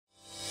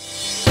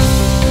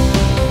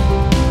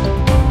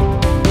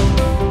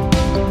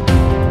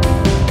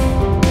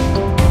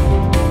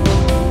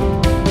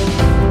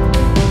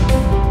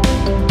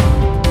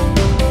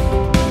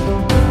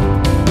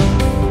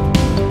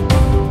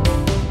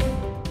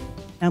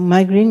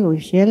migraine ကို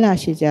ရှဲလာ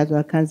ရှိကြ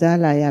စွာခံစား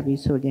လာရပြီ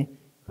ဆိုရင်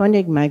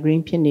chronic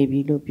migraine ဖြစ်နေပြီ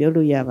လို့ပြော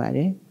လို့ရပါတ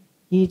ယ်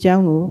။ဒီအကြော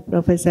င်းကို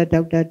Professor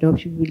Dr.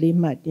 Phyu လေး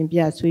မှတင်ပြ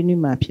ဆွေး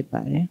နွေးမှာဖြစ်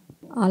ပါတယ်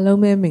။ အားလုံး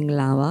ပဲမင်္ဂ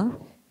လာပါ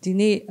။ဒီ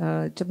နေ့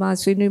ကျွန်မ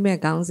ဆွေးနွေးမဲ့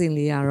ခေါင်းစဉ်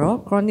လေးကတော့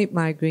chronic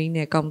migraine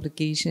နဲ့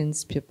complications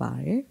ဖြစ်ပါ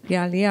တယ်။ဒီ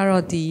ဟာလေးက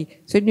တော့ဒီ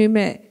ဆွေးနွေး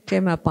မဲ့ထဲ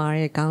မှာပါ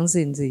တဲ့ခေါင်းစ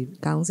ဉ်ကြီး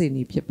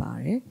ဖြစ်ပါ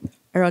တယ်။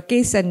အဲ့တော့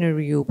case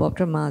scenario ပေါ့ပ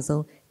ထမ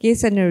ဆုံး case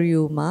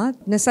scenario မှာ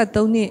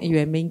23နှစ်အရွ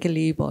ယ် main က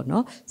လေးပေါ့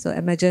နော် so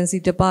emergency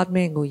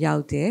department ကိုရော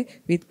က်တယ်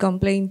with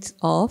complaints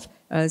of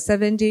a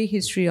 7-day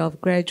history of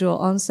gradual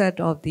onset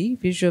of the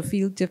visual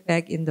field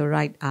defect in the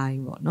right eye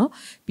ပေါ့နော်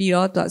ပြီး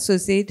တော့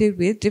associated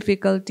with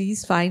difficulties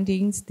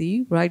finding the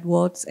right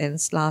words and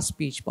slur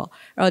speech ပေါ့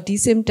အဲ့တော့ဒီ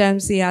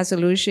symptoms တွေဆို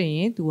လို့ရှိရ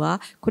င်သူက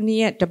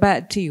9ရက်တစ်ပတ်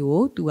အထိ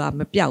ကိုသူကမ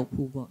ပြောက်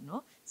ဘူးပေါ့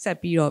နော်ဆက်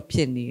ပြီးတော့ဖြ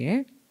စ်နေတ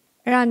ယ်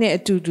အဲ့ဒါနဲ့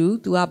အတူတူ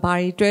သူကဘာ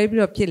တွေတွဲပြီး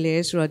တော့ဖြစ်လဲ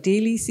ဆိုတော့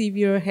daily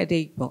severe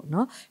headache ပေါ့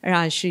နော်အဲ့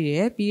ဒါရှိရ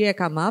ယ်ပြီးတဲ့အ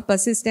ခါမှာ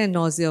persistent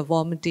nausea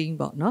vomiting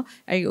ပေါ့နော်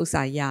အဲ့ဒီဥစ္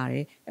စာရတ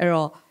ယ်အဲ့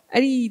တော့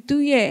အဲ့ဒီ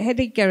သူ့ရဲ့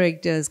headache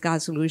characters က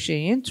ဆိုလို့ရှိ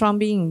ရင်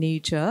thrombing in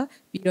nature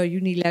ပြီးတော့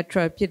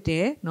unilateral ဖြစ်တ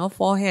ယ်เนาะ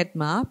forehead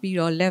မှာပြီး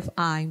တော့ left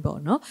eye ပေါ့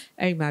เนาะ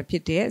အဲ့ဒီမှာဖြ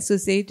စ်တယ်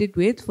associated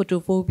with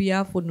photophobia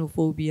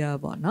phonophobia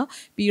ပေါ့เนาะ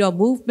ပြီးတော့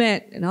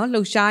movement เนาะ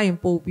လှုပ်ရှားရင်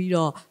ပို့ပြီး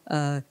တော့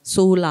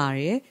ဆိုးလာ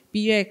တယ်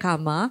ပြီးတဲ့အခါ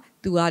မှာ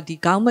သူကဒီ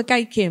ခေါင်းမကို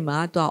က်ခင်မှာ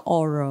သူက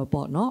oral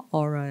ပေါ့เนาะ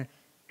oral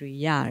တွေ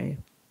ရတ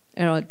ယ်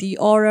အဲ့တော့ဒီ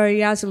oral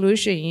ရဆိုလို့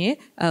ရှိရင်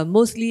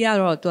mostly က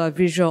တော့သူက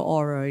visual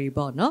oral တွေ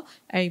ပေါ့နော်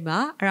အဲ့မှာ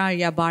အဲ့ဒါ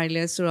ရဘာ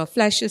လဲဆိုတော့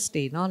flashes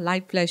တွေနော်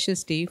light flashes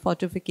တွေ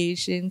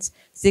fortifications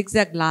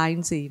zigzag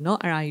lines တွေနော်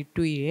အဲ့ဒါတွေ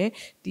တွေ့တယ်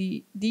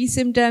ဒီ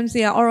symptoms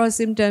တွေက oral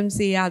symptoms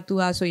တွေကသူ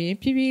ကဆိုရင်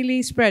ဖြည်းဖြည်း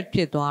လေး spread ဖြ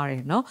စ်သွားတ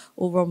ယ်နော်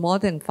over more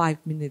than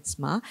 5 minutes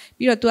မှာ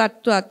ပြီးတော့သူက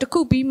တစ်ခု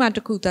ပြီးမှတ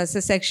စ်ခုသူ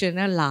section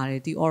နဲ့လာတ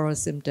ယ်ဒီ oral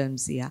symptoms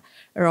တွေက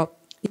အဲ့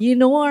တော့you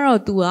know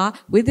တော့သူက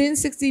within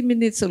 60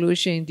 minutes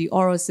solution ဒီ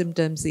oral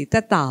symptoms တွေတ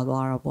က်တာ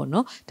သွားတာပေါ့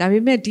နော်ဒါပေ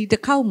မဲ့ဒီတ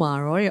စ်ခေါက်မှာ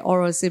တော့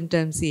oral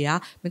symptoms တွေက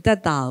မတက်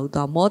တာဘူး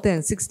သူက more than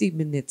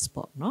 60 minutes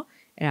ပေါ့နော်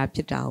အဲ့ဒါဖြ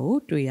စ်တာကို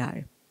တွေ့ရတ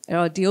ယ်အဲ့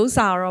တော့ဒီဥစ္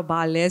စာတော့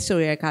ဘာလဲဆို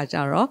တဲ့အခါကျ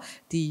တော့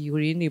ဒီ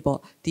urine တွေပေါ့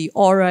ဒီ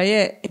oral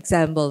ရဲ့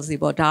examples တွေ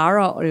ပေါ့ဒါက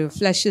တော့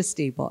flashes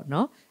တွေပေါ့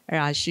နော်အဲ့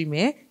ဒါရှိမ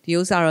ယ်ဒီ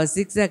ဥစ္စာတော့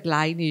zigzag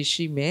line တွေ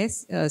ရှိမယ်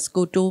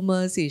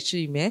scotomas တွေ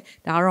ရှိမယ်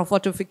ဒါကတော့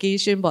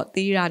fortification ပေါ့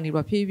သေးတာနေ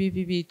ပေါ့ဖြည်းဖြ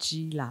ည်း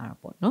ကြီးလာတာ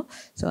ပေါ့နော်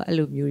ဆိုတော့အဲ့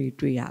လိုမျိုးတွေ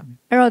တွေ့ရမယ်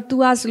အဲ့တော့ तू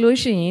อ่ะဆိုလို့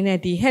ရှိရင်ね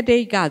ဒီ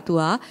headache က तू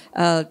อ่ะ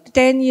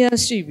10 years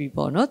ရှိပြီ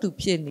ပေါ့နော် तू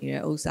ဖြစ်နေ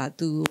တဲ့ဥစ္စာ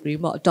तू ရီ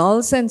ပေါ့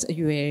adolescent အ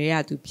ရွယ်တွေက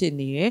तू ဖြစ်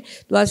နေတယ်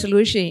तू อ่ะဆို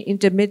လို့ရှိရင်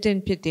intermittent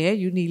ဖြစ်တယ်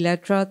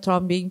unilateral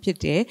thrombing ဖြစ်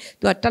တယ်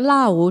तू อ่ะတစ်လ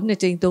ကို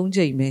2ကြိမ်3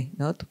ကြိမ်ပဲ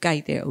เนาะ तू ကြို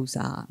က်တဲ့ဥစ္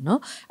စာเนาะ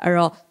အဲ့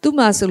တော့ तू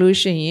မှာဆိုလို့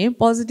ရှိရင်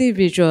positive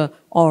visual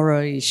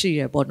oral ရှိ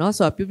ရပေါ့နော်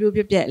ဆိုတော့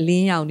ပြပြအလ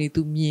င်းရောင်နေ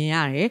သူမြင်ရ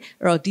တယ်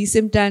အဲ့တော့ဒီ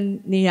symptom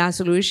နေရာ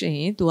ဆိုလို့ရှိရ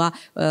င် तू က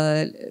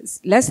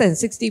less than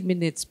 60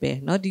 minutes ပဲ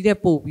เนาะဒီတဲ့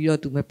ပို့ပြီးတော့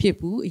तू မဖြစ်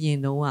ဘူးအရင်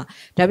တုန်းက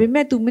ဒါပေ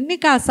မဲ့ तू မိန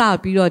စ်ကစ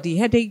ပြီးတော့ဒီ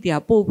headache တွေက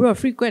ပို့ပြီးတော့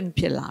frequent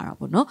ဖြစ်လာတာ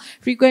ပေါ့နော်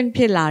frequent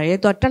ဖြစ်လာတယ်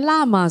तू တစ်လ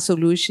မှာဆို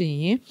လို့ရှိ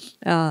ရင်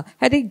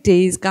headache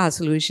days က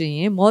ဆိုလို့ရှိရ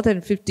င် more than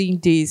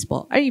 15 days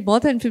ပေါ့အဲ့ဒီ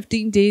more than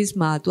 15 days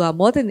မှာ तू က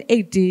more than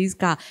 8 days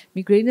က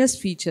migrainous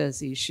features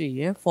ရှိ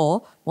ရ for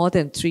more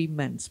than 3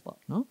 months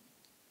ပေါ့နော်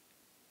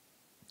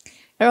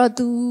အဲ့တော့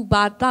तू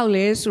ဘာတောက်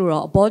လဲဆို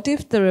တော့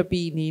abortive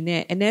therapy အနေ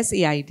နဲ့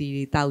NSAID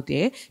တွေတောက်တ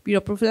ယ်ပြီး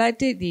တော့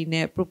prophylactic တွေ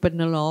နဲ့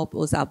propranolol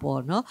ဥစား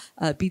ပေါ့နော်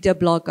beta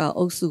blocker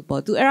အုပ်စု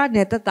ပေါ့ तू အဲ့ဒါ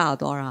နဲ့တက်တာ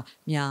တော့တာ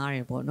များတ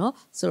ယ်ပေါ့နော်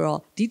ဆိုတော့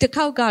ဒီတစ်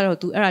ခေါက်ကတော့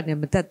तू အဲ့ဒါနဲ့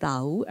မတက်တာ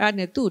ဘူးအဲ့ဒါ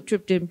နဲ့သူ့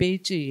tryptin ပေး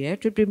ကြည့်ရယ်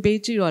tryptin ပေး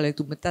ကြည့်တော့လဲ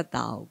तू မတက်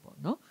တာဘူးပေါ့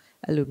နော်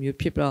အဲ့လိုမျိုး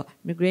ဖြစ်ပြီးတော့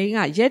migraine က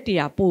ရက်တ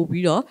ရာပို့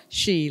ပြီးတော့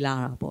ရှည်လာ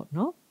တာပေါ့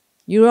နော်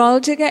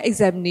neurological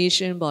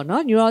examination ပေါ့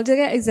နော်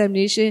neurological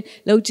examination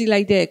လုပ်ကြည့်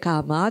လိုက်တဲ့အခါ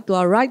မှာ तू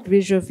right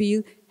visual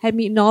field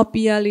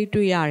hemianopia လေး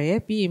တွေ့ရတယ်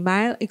ပြီးရင်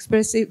mild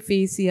expressive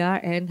aphasia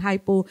and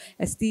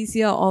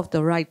hypoesthesia of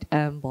the right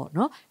arm ပေါ့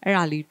နော်အဲ့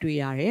ဒါလေးတွေ့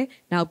ရတယ်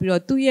နောက်ပြီး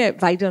တော့သူ့ရဲ့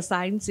vital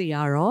signs တွေက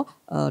တော့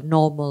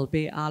normal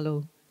ပဲအား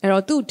လုံးအဲ့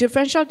တော့သူ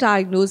differential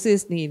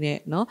diagnosis နေနဲ့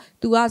เนาะ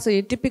သူကဆိုရ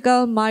င် typical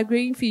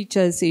migraine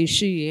features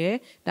ရှိရယ်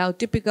နောက်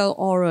typical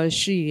oral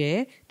ရှိရယ်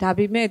ဒါ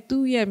ပေမဲ့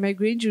သူ့ရဲ့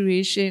migraine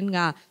duration က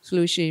ဆို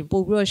လို့ရှိရင်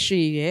ပိုပြီးတော့ရှ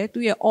ည်ရယ်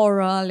သူ့ရဲ့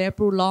oral လဲ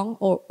prolong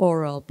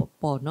oral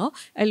ပေါ့เนาะ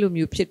အဲ့လို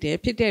မျိုးဖြစ်တဲ့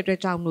အတွက်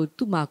ကြောင့်မလို့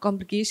သူ့မှာ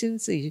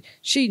complications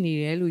ရှိနေ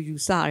တယ်လို့ယူ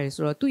ဆရတယ်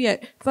ဆိုတော့သူ့ရဲ့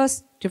first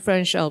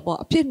differential ပေါ့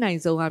အဖြစ်နိုင်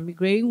ဆုံးက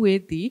migraine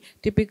with the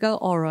typical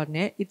aura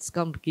နဲ့ its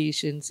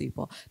complications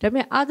ပေါ့ဒါပေ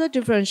မဲ့ other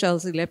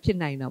differentials တွေလည်းဖြစ်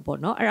နိုင်တာပေါ့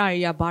နော်အဲ့ဒါတွေ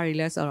ကဘာတွေ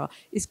လဲဆိုတော့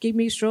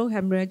ischemic stroke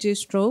hemorrhagic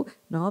stroke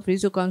နော်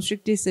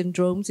vasoconstrictive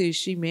syndrome တွေ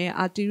ရှိမယ်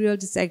arterial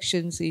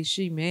dissection တွေ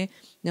ရှိမယ်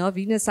နော်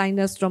venous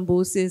sinus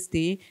thrombosis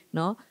တွေ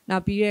နော်နော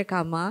က်ပြီးတဲ့အ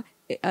ခါမှာ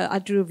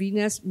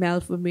arteriovenous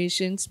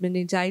malformations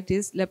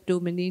meningitis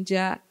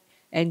leptomeningeal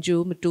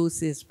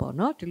angiomatosis ပေါ့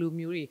နော်ဒီလို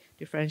မျိုးတွေ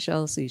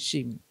differentials တွေ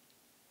ရှိမယ်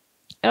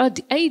အဲ့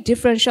တော့အဲ့ဒီ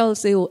differential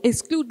တွေကို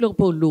exclude လုပ်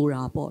ဖို့လို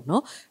တာပေါ့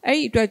နော်အဲ့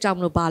ဒီအတွက်ကြောင့်မ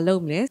လို့ဘာလု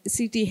ပ်မလဲ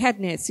CT head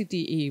နဲ့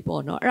CTA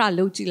ပေါ့နော်အဲ့ဒါ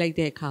လုပ်ကြည့်လိုက်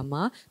တဲ့အခါ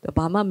မှာ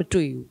ဘာမှမ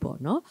တွေ့ဘူးပေါ့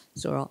နော်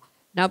ဆိုတော့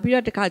နောက်ပြီး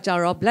တော့တစ်ခါကျ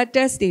တော့ blood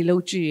test တွေလု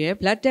ပ်ကြည့်ရယ်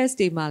blood test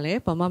တွေမှာလည်း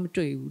ဘာမှမ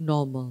တွေ့ဘူး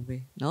normal ပဲ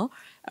เนาะ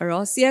အဲ့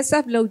တော့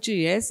CSF လုပ်ကြ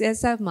ည့်ရယ်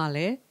CSF မှာလ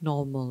ည်း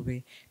normal ပဲ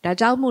ဒါ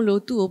ကြောင့်မို့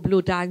လို့သူ့ကိုဘယ်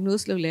လို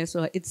diagnose လုပ်လဲဆို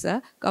တော့ it's a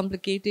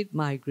complicated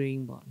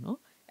migraine ပေါ့เนาะ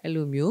အဲ့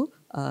လိုမျိုး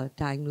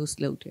diagnose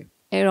လုပ်တယ်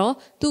အဲ့တော့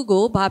သူ့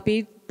ကိုဘာ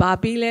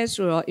ပေးလဲ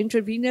ဆိုတော့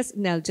intravenous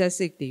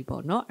analgesic တွေ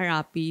ပေါ့เนาะအဲ့ဒါ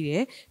ပေးတ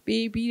ယ်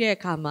ပေးပြီးတဲ့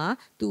အခါမှာ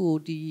သူ့ကို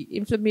ဒီ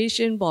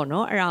inflammation ပေါ့เน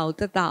าะအဲ့ဒါကို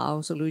တက်တာအော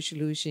င်ဆိုလို့ရှိ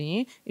ရ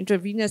င်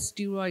intravenous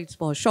steroids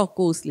ပေါ့ short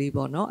course လေး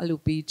ပေါ့เนาะအဲ့လို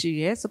ပေးကြည့်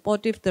ရယ်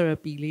supportive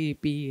therapy လေး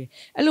ပေးတယ်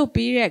အဲ့လို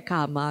ပေးတဲ့အ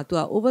ခါမှာသူ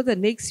က over the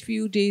next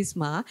few days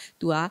မှာ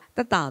သူကတ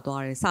က်တာ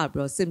သွားတယ်စပြီး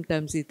တော့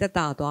symptoms တွေတက်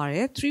တာသွားတ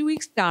ယ်3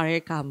 weeks တာတဲ့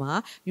အခါမှာ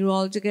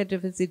neurological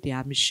deficit တွေက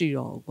မရှိ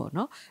တော့ဘူးပေါ့เน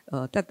าะ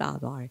တက်တာ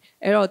သွားတယ်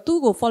အဲ့တော့သူ့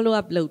ကို follow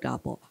up လုပ်တာ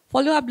ပေါ့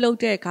follow up လုပ်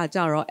တဲ့အခါကျ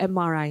တော့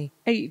MRI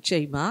အဲ့ဒီအချိ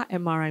န်မှာ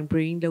MRI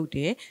brain လုပ်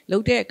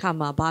တဲ့အခါ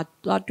မှာဘာ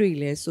သွားတွေ့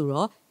လဲဆို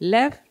တော့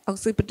left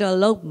occipital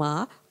lobe မှာ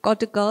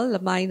cortical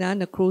lamina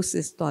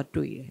necrosis သွား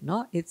တွေ့တယ်เนา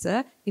ะ it's a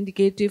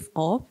indicative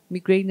of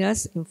migrainous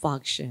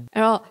infarction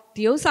အဲ့တော့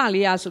ဒီဥစ္စာ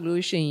လေးอ่ะဆို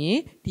လို့ရှိရင်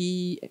ဒီ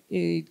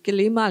က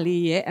လေးမ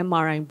လေးရဲ့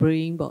MRI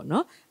brain ပေါ့เนา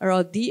ะအဲ့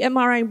တော့ဒီ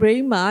MRI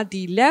brain မှာ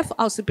ဒီ left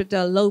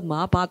occipital lobe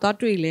မှာဘာသွား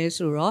တွေ့လဲ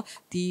ဆိုတော့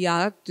ဒီ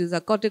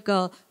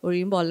cortical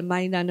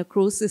lamina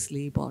necrosis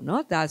လေးပေါ့เนา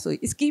ะဒါဆို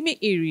ischemic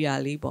area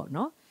လေးပေါ့เ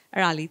นาะ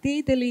အဲ့ဒါလေး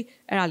တေးသေးလေး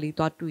အဲ့ဒါလေး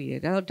သွားတွေ့တယ်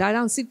ဒါ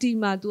ကြောင့် city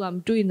မှာ तू မ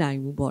တွေ့နိုင်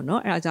ဘူးပေါ့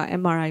နော်အဲ့ဒါကြောင့်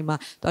MRI မှာ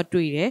သွား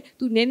တွေ့တယ်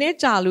तू နည်းနည်း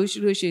ကြာလို့ရှိ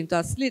ရင် तू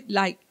slit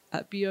like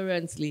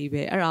appearance လေး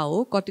ပဲအဲ့ဒါ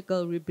ကို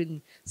cortical ribbon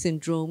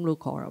syndrome လို့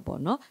ခေါ်တာ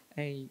ပေါ့နော်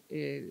အဲ့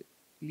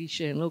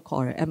lesion လို့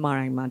ခေါ်တယ်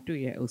MRI မှာ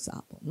တွေ့ရဥစ္စာ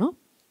ပေါ့နော်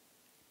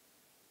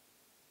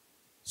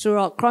ဆို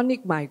တော့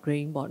chronic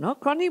migraine ပေါ့နော်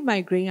chronic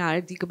migraine က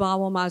ဒီကမ္ဘာ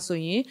ပေါ်မှာဆို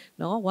ရင်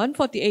နော်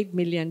148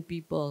 million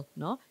people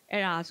နော်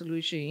အဲ့ဒါဆို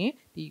လို့ရှိရင်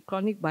ဒီ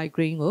chronic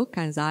migraine ကို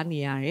ခံစားနေ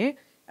ရတယ်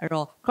အဲ့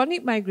တော့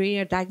chronic migraine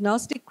ရဲ့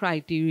diagnostic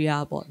criteria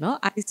ပေါ့နော်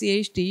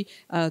ICHD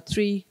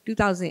 3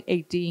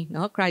 2018 เน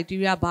าะ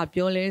criteria ဘာ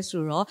ပြောလဲ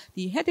ဆိုတော့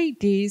ဒီ headache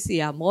days တွေ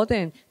က more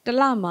than တစ်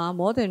လမှာ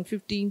more than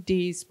 15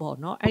 days ပေါ့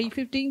နော်အဲ့ဒီ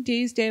15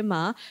 days တဲ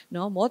မှာเน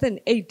าะ more than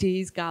 8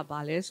 days ကဘာ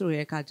လဲဆို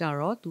တဲ့အခါကျ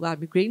တော့သူက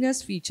migrainous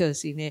features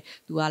တွေနဲ့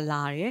သူက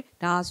လာတယ်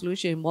ဒါဆိုလို့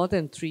ရှိရင် more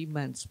than 3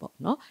 months ပေါ့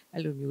နော်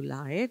အဲ့လိုမျိုး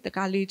လာတယ်တ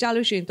ခါလေကြာ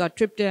လို့ရှိရင်သူက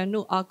triptan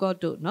တို့ argot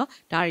တို့เนาะ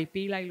ဒါတွေ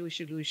ပေးလိုက်လို့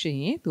ရှိ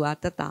ရင်သူက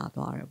တက်တာ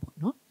သွားတယ်ပေါ့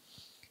နော်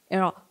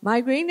အဲ့တော့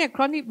migraine နဲ့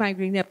chronic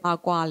migraine နဲ့ပါ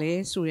ကွာလဲ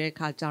ဆိုတဲ့အ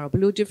ခါကျတော့ဘ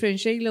ယ်လို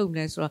differentiate လုပ်မ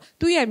လဲဆိုတော့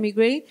သူ့ရဲ့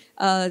migraine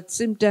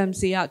symptoms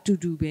တွေကအတူ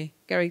တူပဲ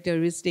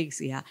characteristics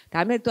တွေက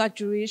ဒါပေမဲ့သူက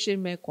duration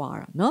ပဲကွာ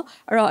တာเนาะ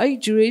အဲ့တော့အဲ့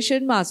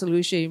duration မှာဆို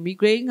လို့ရှိရင်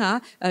migraine က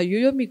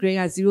ရိုးရိုး migraine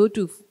က0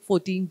 to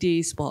 14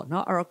 days ပေါ့เนา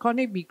ะအဲ့တော့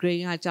chronic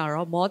migraine ကကြ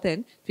တော့ more than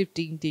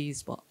 15 days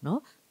ပေါ့เนาะ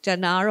ကျန်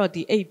တာကတော့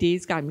ဒီ8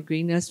 days က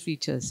migrainous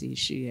features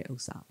ရှိရဲ့ဥ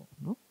စ္စာပေါ့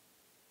เนาะ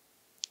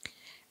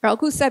အဲ့တော့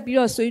အခုဆက်ပြီး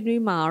တော့ဆွေး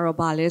နွေးမှာတော့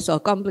ဗာလဲဆို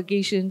တော့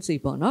complications တွေ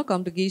ပေါ့နော်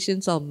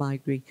complications of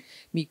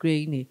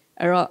migraine နေ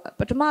အဲ့တော့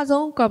ပထမ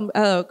ဆုံး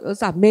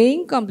main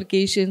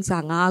complications က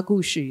5ခု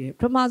ရှိတယ်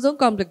ပထမဆုံး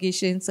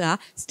complications က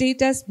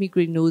status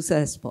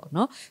migrainosus ပေါ့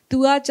နော်သူ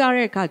ကကြား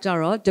တဲ့အခါကျ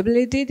တော့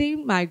debilitating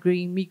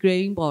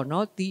migraine ပေါ့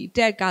နော်ဒီ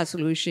attack ကဆို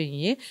လို့ရှိ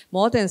ရင်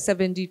more than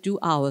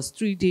 72 hours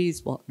 3 days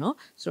ပေါ့နော်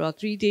ဆိုတော့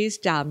3 days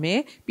ကြာမယ်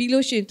ပြီး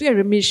လို့ရှိရင်သူရဲ့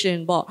remission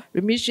ပေါ့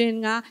remission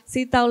က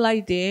ဆေးတောက်လို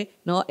က်တယ်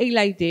နော်အိတ်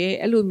လိုက်တယ်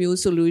အဲ့လိုမျိုး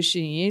ဆိုလို့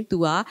ရှိရင်သူ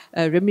က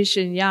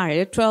remission ရတ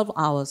ယ်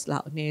12 hours လော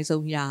က်အနည်း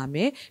ဆုံးရရမ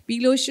ယ်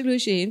ပြီးလို့ရှိ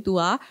ရင်သူ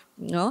က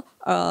နော်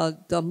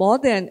the more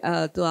than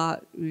သူက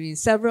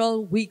several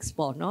weeks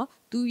ပေါ့နော်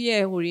သူ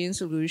ရဲ့ဟိုရင်း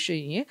ဆိုလို့ရှိ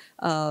ရင်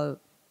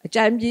အကြ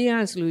မ်းပြင်းရ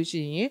ဆိုလို့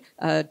ရှိရင်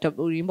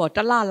ဟိုရင်းပေါ့တ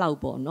စ်လလောက်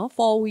ပေါ့နော်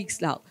4 weeks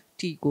လောက်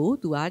တီကို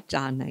သူက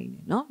ကြာနိုင်တ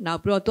ယ်เนาะနော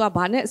က်ပြီးတော့သူက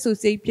ဘာနဲ့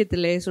associate ဖြစ်တ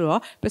ယ်လဲဆို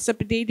တော့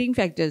precipitating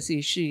factors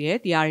ရှိရဲ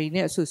ဒီဟာတွေ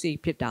နဲ့ associate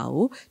ဖြစ်တာ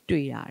ကို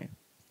တွေ့ရတယ်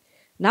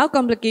Now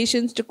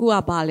complications တကူက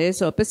ဘာလဲ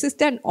ဆိုတော့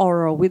persistent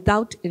oral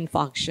without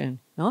infarction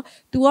เนาะ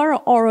သူက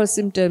တော့ oral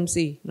symptoms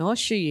တွေเนาะ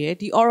ရှိရ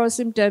ဒီ oral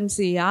symptoms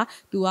တွေက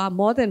သူက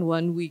more than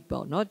 1 week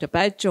ပေါ့เนาะတပ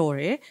တ်ကျော်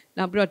တယ်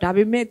နောက်ပြီးတော့ဒါ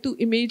ပေမဲ့သူ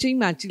imaging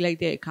မှာကြည့်လိုက်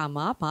တဲ့အခါ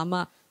မှာဘာမှ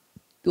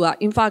သူက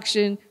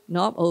infarction เน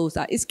าะဟို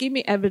စာ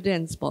ischemic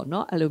evidence ပေါ့เนา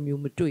ะအဲ့လို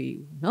မျိုးမတွေ့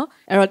ဘူးเนาะ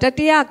အဲ့တော့တ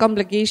တိယ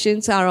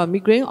complications ကတော့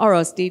migraine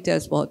oral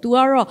status ပေါ့သူက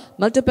တော့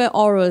multiple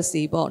oral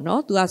စီပေါ့เนาะ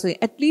သူကဆိုရင်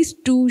at least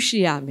 2ရှိ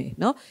ရမယ်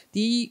เนาะ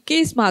ဒီ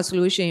case မှာဆို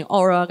လို့ရှိရင်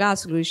oral က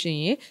ဆိုလို့ရှိ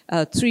ရင်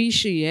3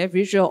ရှိရယ်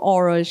visual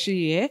oral ရှိ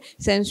ရယ်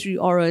sensory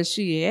oral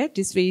ရှိရယ်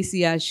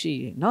dysphagia ရှိ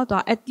ရယ်เนาะသူ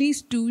က at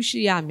least 2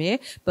ရှိရမယ်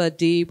per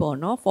day ပေါ့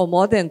เนาะ for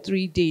more than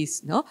 3 days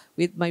เนาะ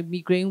with my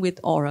migraine with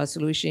oral ဆို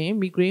လို့ရှိရင်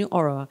migraine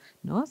oral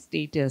เนาะ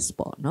status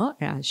ပေါ့เนาะ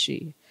အဲ့ဒါရှိ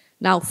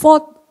Now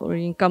fourth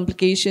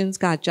complications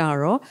ကကြ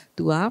တော့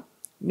သူက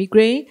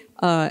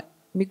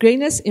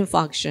migrainous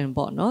infarction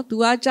ပေါ့နော်သူ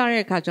ကကြား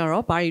တဲ့အခါကျ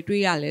တော့ဘာတွေ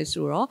တွေ့ရလဲ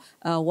ဆိုတော့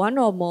one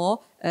or more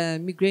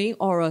migraine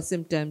oral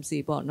symptoms တွေ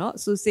ပေါ့နော်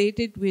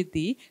associated with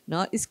the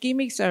နော်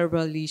ischemic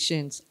cerebral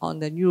lesions on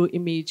the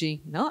neuroimaging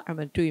နော်အဲ့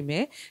မှာတွေ့မ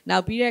ယ်နော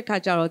က်ပြီးတဲ့အခါ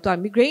ကျတော့သူက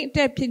migraine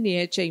attack ဖြစ်နေ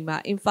တဲ့အချိန်မှာ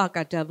infarct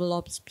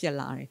develops ဖြစ်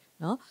လာတယ်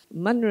နော်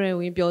မန်ရယ်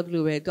ဝင်ပြောသ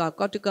လိုပဲသူက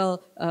cortical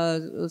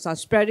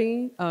spreading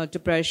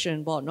depression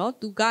ပေါ့နော်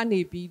သူက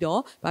နေပြီး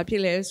တော့ဘာဖြ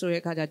စ်လဲဆို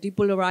တဲ့အခါကျ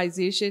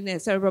depolarization နဲ့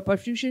cerebral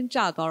perfusion ကျ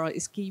သွားတော့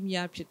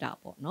ischemia ဖြစ်တာ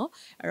ပေါ့နော်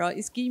အဲ့တော့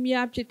ischemia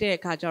ဖြစ်တဲ့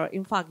အခါကျတော့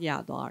infarct ရ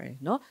သွားတယ်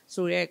နော်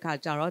ဆိုတဲ့အခါ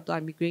ကျတော့သူက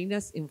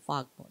migrainous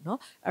infarct ပေါ့နော်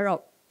အဲ့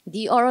တော့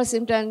the oral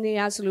symptom တွေ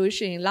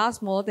solution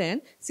last more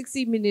than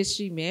 60 minutes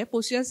ရှိမယ်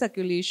posterior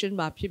circulation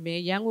မှာဖြစ်မယ်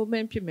young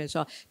woman ဖြစ်မယ်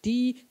ဆိုတော့ဒီ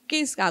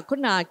case ကခု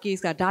နက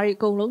case ကဒါတွေ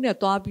အကုန်လုံးနဲ့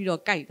တွားပြီး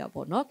တော့ကြိုက်တာ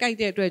ပေါ့နော်ကြိုက်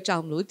တဲ့အတွက်ကြော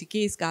င့်မလို့ဒီ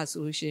case က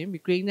ဆိုလို့ရှိရင်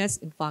migrainous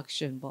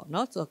infarction ပေါ့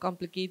နော် so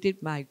complicated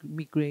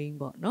migraine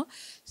ပေါ့နော်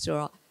ဆို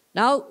တော့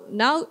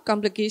now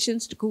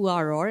complications တခုက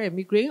တော့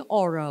migraine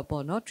aura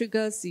ပေါ့နော်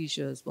trigger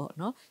seizures ပေါ့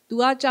နော်သူ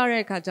ကကြား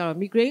တဲ့အခါကျတော့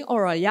migraine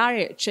aura ရ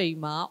တဲ့အချိန်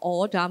မှာ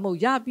ဒါမှမဟုတ်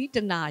ရပြီးတ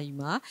နာရီ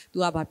မှာသူ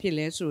ကဘာဖြစ်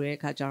လဲဆိုတဲ့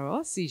အခါကျ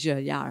တော့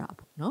seizure ရတာ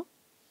ပေါ့နော်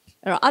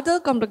other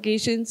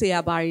complications တွေ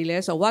ဘာတွေလဲ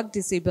ဆို work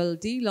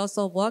disability loss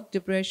of work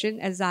depression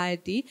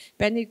anxiety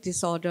panic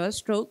disorder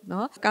stroke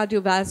နော်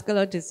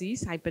cardiovascular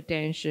disease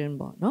hypertension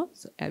ပေါ့နော်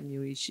ဆိုအ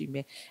မျိုးကြီးရှိမ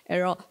ယ်အဲ့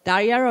တော့ဒါ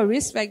တွေကတော့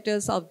risk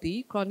factors of the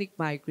chronic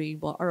migraine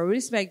ပေါ့အဲ့တော့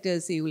risk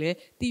factors တွေကိုလည်း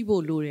သိ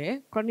ဖို့လိုတယ်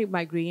chronic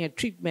migraine ရဲ့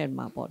treatment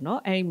မှာပေါ့နော်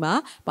အဲ့ဒီမှာ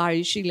ဘာ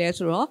တွေရှိလဲ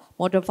ဆိုတော့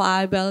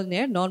modifiable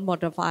နဲ့ non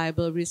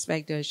modifiable risk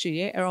factor ရှိတ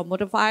ယ်အဲ့တော့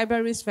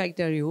modifiable risk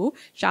factor တွေကို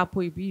ရှာ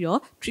ဖွေပြီးတော့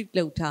treat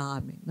လုပ်ထားရ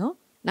မယ်နော်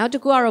နောက်တ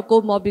စ်ခုကတော့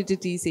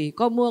comorbidities တွေ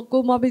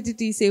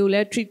comorbidities တွေကိုလ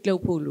ည်း treat လု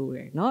ပ်ဖို့လိုတ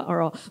ယ်เนาะအဲ့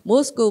တော့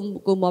most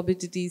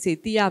comorbidities တွေ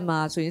သိရမှာ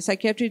ဆိုရင်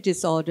psychiatric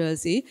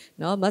disorders တွေ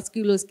เนาะ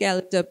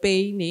musculoskeletal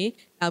pain တွေ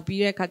နောက်ပြီး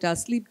တဲ့အခါကျ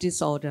sleep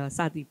disorder စ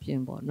သည်ဖြ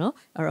င့်ပေါ့เนาะ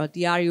အဲ့တော့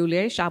ဒီအရာတွေကိုလ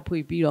ည်းရှာဖွေ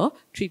ပြီးတော့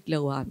treat လု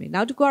ပ်ရမယ်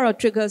နောက်တစ်ခုကတော့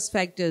triggers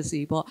factors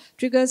တွေပေါ့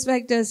triggers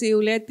factors တွေ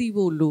ကိုလည်းသိ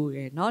ဖို့လိုတ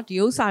ယ်เนาะဒီ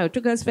ဥစ္စာကို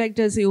triggers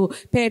factors တွေကို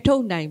ဖယ်ထု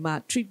တ်နိုင်မှ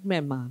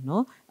treatment မှာเนา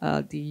ะ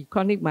ဒီ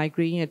chronic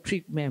migraine ရဲ့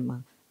treatment မှာ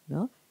เน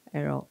าะ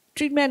အဲ့တော့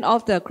treatment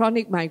of the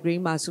chronic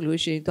migraine မှာ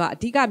solution တော့အ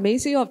ဓိက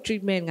mainstay of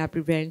treatment က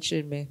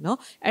prevention ပဲเนาะ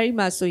အဲ့ဒီ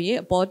မှာဆိုရင်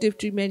abortive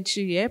treatment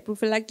ရှိရယ်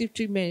prophylactic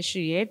treatment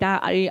ရှိရယ်ဒါ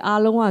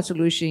အားလုံးကဆို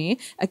လို့ရှိရင်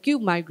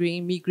acute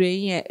migraine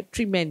ရဲ့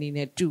treatment အနေ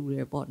နဲ့တူတ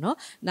ယ်ပေါ့เนาะ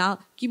now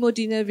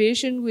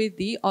chemodenervation with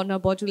the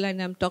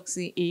onabotulinum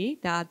toxin A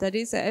that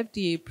is a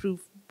FDA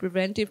approved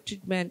preventive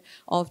treatment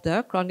of the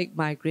chronic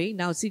migraine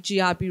now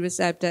CGRP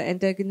receptor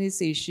antagonist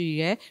ရှိ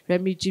ရယ်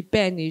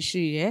remicade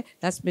ရှိရယ်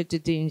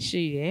lasmitidine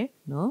ရှိရယ်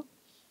เนาะ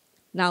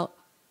now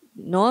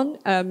non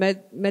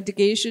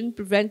medication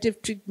preventive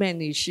treatment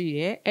တွေရှိရ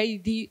ယ်အဲ့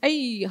ဒီ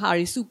ဟာ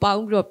တွေစုပေါ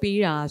င်းပြီးတော့ပေး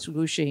တာဆို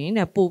လို့ရှိရင်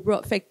ပိုပြီး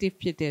တော့ effective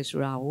ဖြစ်တယ်ဆို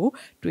တာကို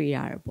တွေ့ရ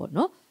တယ်ပေါ့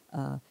နော်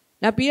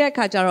နောက်ပြီးတဲ့အ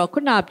ခါကျတော့ခု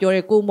နပြော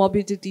တဲ့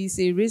comorbidities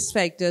တွေ risk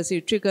factors တွေ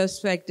trigger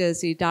factors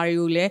တွေဒါတွေ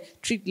ကိုလည်း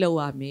treat လုပ်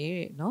ရမ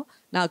ယ်เนาะ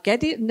now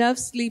getting enough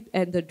sleep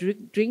and the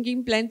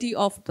drinking plenty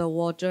of the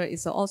water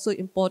is also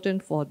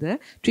important for the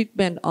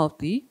treatment of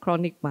the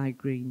chronic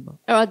migraine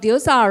အဲ့တော့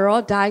those are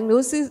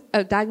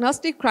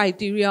diagnostic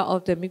criteria of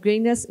the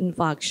migrainous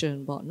infarction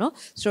ပေါ့เนาะ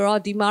ဆိုတော့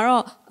ဒီမှာ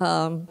တော့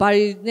ဘာ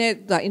တွေနဲ့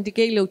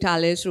indicate လုပ်ထား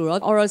လဲဆိုတော့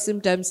oral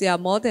symptoms တွေက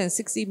more than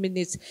 60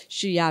 minutes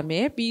ရှိရမ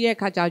ယ်ပြီးတဲ့အ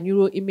ခါကျ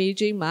neuro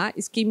imaging မှာ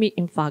ischemic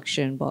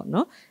infarction ပေါ့เน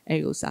าะအဲ့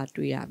ဒီဥစား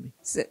တွေ့ရမယ်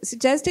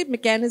suggested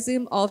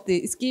mechanism of the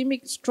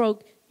ischemic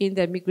stroke in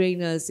the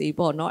migrainous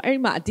ပေါ့เนาะအဲ့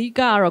ဒီမှာအဓိက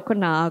ကတော့ခု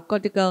နက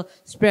cortical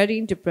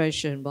spreading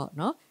depression ပေါ့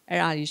เนาะ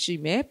အဲ့ဒါရှိ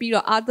မယ်ပြီး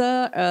တော့ other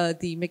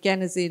the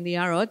mechanism တွေ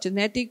ကတော့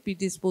genetic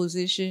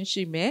predisposition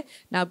ရှိမယ်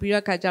နောက်ပြီး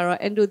တော့ခါကျတော့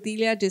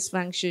endothelial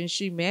dysfunction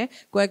ရှိမယ်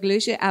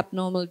coagulation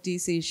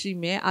abnormalities ရှိ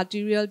မယ်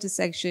arterial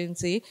dissection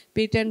တွေ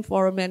patent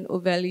foramen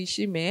ovale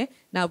ရှိမယ်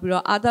နောက်ပြီး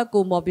တော့ other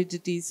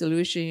comorbidities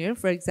solution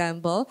for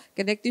example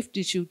connective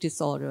tissue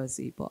disorders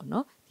ပေါ့เน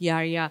าะဒီ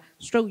အရာ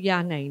stroke ရ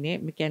နိုင်တဲ့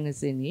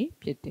mechanism တွေ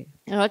ဖြစ်တယ်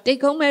အဲ့တော့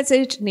take home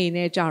message အနေ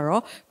နဲ့ကြ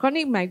တော့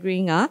chronic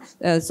migraine က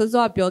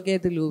စောပြောခဲ့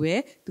သလိုပဲ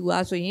သူက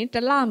ဆိုရင်တ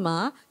စ်လမှာ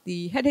ဒီ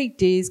headache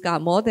days က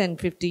more than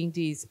 15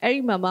 days အဲ့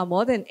ဒီမှာ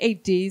more than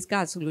 8 days က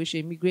ဆိုလို့ရှိ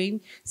ရင် migraine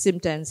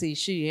symptoms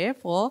ရှိရယ်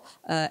for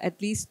at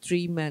least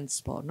 3 months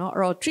ပေါ့เนาะ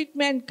အဲ့တော့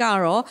treatment က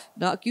တော့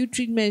acute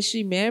treatment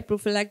ရှိမယ်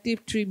prophylactic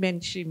treatment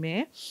ရှိမ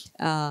ယ်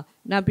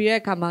နောက်ပြီးတဲ့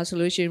အခါမှာဆို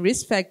လို့ရှိရင်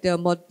risk factor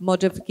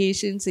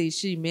modifications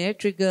ရှိမယ်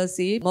triggers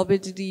တွေ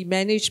morbidity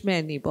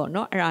management တွေပေါ့เน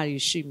าะအဲ့ဒါတွေ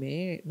ရှိမ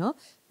ယ်เนาะ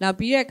နောက်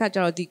ပြီးတဲ့အခါကျ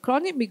တော့ဒီ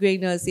chronic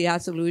migraineurs တွေ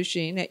ဆိုလို့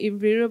ရှိရင်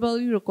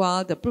invariably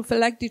require the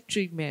prophylactic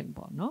treatment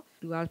ပေါ့เนาะ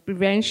သူက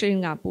prevention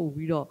ကပို့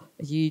ပြီးတော့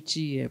အရေး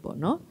ကြီးရယ်ပေါ့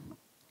เนาะ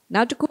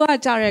နောက်တစ်ခုက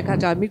ကြားတဲ့အခါ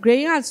ကျ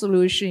migraine ကဆို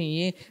လို့ရှိရ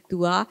င်သူ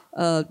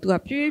က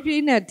ဖြည်းဖြ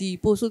ည်းနဲ့ဒီ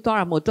ပို့ဆိုးသွား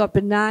တာမဟုတ်သူက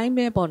benign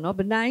ပဲပေါ့နော်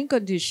benign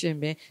condition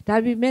ပဲဒါ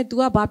ပေမဲ့သူ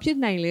ကဘာဖြစ်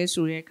နိုင်လဲ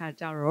ဆိုတဲ့အခါ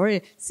ကျတော့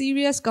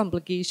serious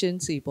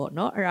complications တွေပေါ့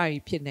နော်အဲ့ဒါ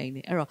ကြီးဖြစ်နိုင်တ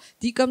ယ်အဲ့တော့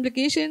ဒီ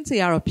complications တွေ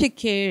ကတော့ဖြစ်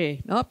ခဲတယ်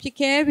နော်ဖြစ်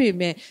ခဲပေ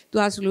မဲ့သူ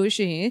ကဆိုလို့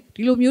ရှိရင်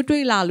ဒီလိုမျိုး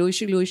တွေ့လာလို့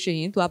ရှိလို့ရှိ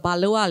ရင်သူကဘာ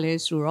လုပ်ရလဲ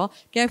ဆိုတော့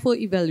careful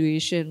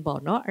evaluation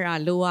ပေါ့နော်အဲ့ဒါ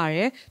လုပ်ရတ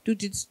ယ် to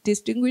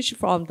distinguish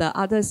from the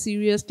other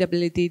serious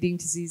debilitating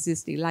diseases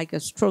like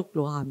a stroke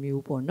လို့ဟာ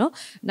မျိုးပေါ့နော်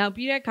နောက်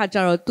ပြီးတဲ့အခါကျ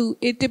တော့သူ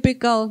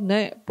atypical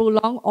နဲ့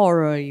prolonged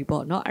oral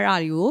ပေါ့နော်အဲ့ဒါ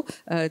တွေကို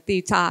တေ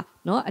ချာ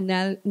နော်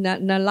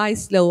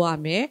analyze လုပ်ရ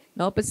မယ်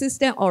နော်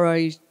persistent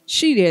oral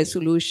ရှိတယ်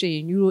ဆိုလို့ရှိရ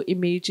င် neuro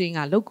imaging က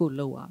လုပ်ကို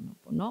လုပ်ရမှာ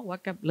ပေါ့နော်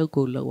work up လုပ်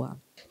ကိုလုပ်ရမှာ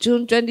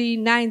June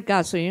 29 က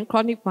ဆိုရင်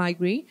chronic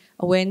migraine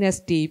awareness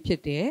day ဖြ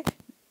စ်တယ်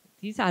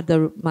these are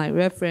my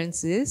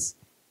references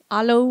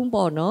အားလုံး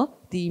ပေါ့နော်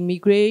ဒီ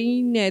migraine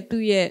နဲ့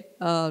သူ့ရဲ့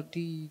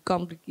ဒီ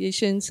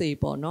complications တွေ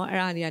ပေါ့နော်အဲ့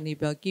ဒါတွေကနေ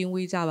ပြီးကင်း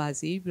ဝေးကြပါ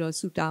စေပြီးတော့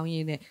ဆုတောင်းရ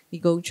င်းနဲ့ဒီ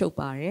ကုန်းချုပ်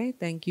ပါတယ်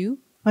thank you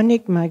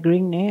chronic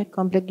migraine နဲ့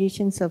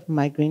complications of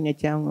migraine အ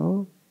ကြောင်းကို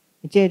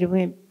အကျယ်တွ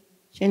င်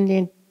ရှင်းလ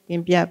င်းတ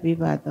င်ပြပေး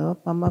ပါတော့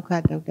ပါမောက္ခ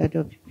ဒေါက်တာ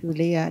ဒေါ်ဖြူ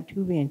လေးကအ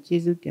ထူးပင်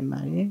ကျေးဇူးတင်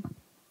ပါတယ်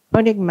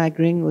chronic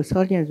migraine ကို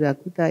ဆောလျင်စွာ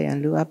ကုသရန်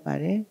လိုအပ်ပါ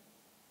တယ်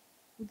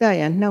ကုသ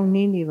ရန်နှောင့်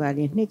နှေးနေပါ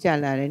လေနှစ်ကြာ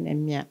လာတဲ့နဲ့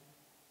မြတ်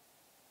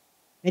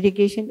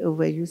medication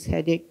overuse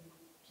headache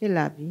ဖြစ်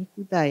လာပြီး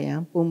ကုသရန်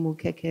ပုံမှု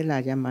ခက်ခဲလာ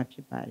ကြမှာဖြ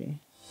စ်ပါတယ်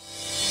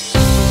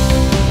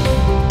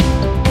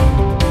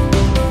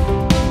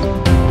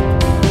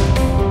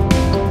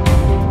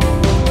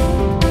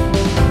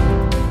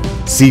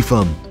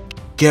Zifam,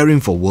 caring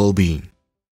for well-being.